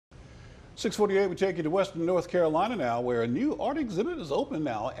648, we take you to Western North Carolina now, where a new art exhibit is open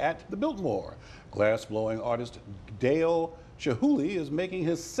now at the Biltmore. Glass-blowing artist Dale Chihuly is making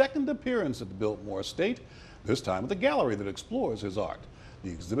his second appearance at the Biltmore estate, this time with a gallery that explores his art.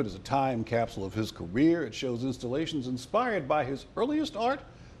 The exhibit is a time capsule of his career. It shows installations inspired by his earliest art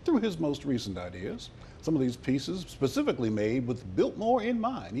through his most recent ideas. Some of these pieces specifically made with Biltmore in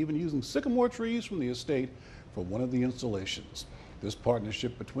mind, even using sycamore trees from the estate for one of the installations. This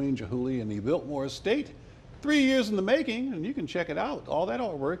partnership between Chihuly and the Biltmore estate, 3 years in the making, and you can check it out, all that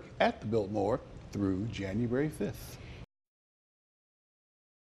artwork at the Biltmore through January 5th.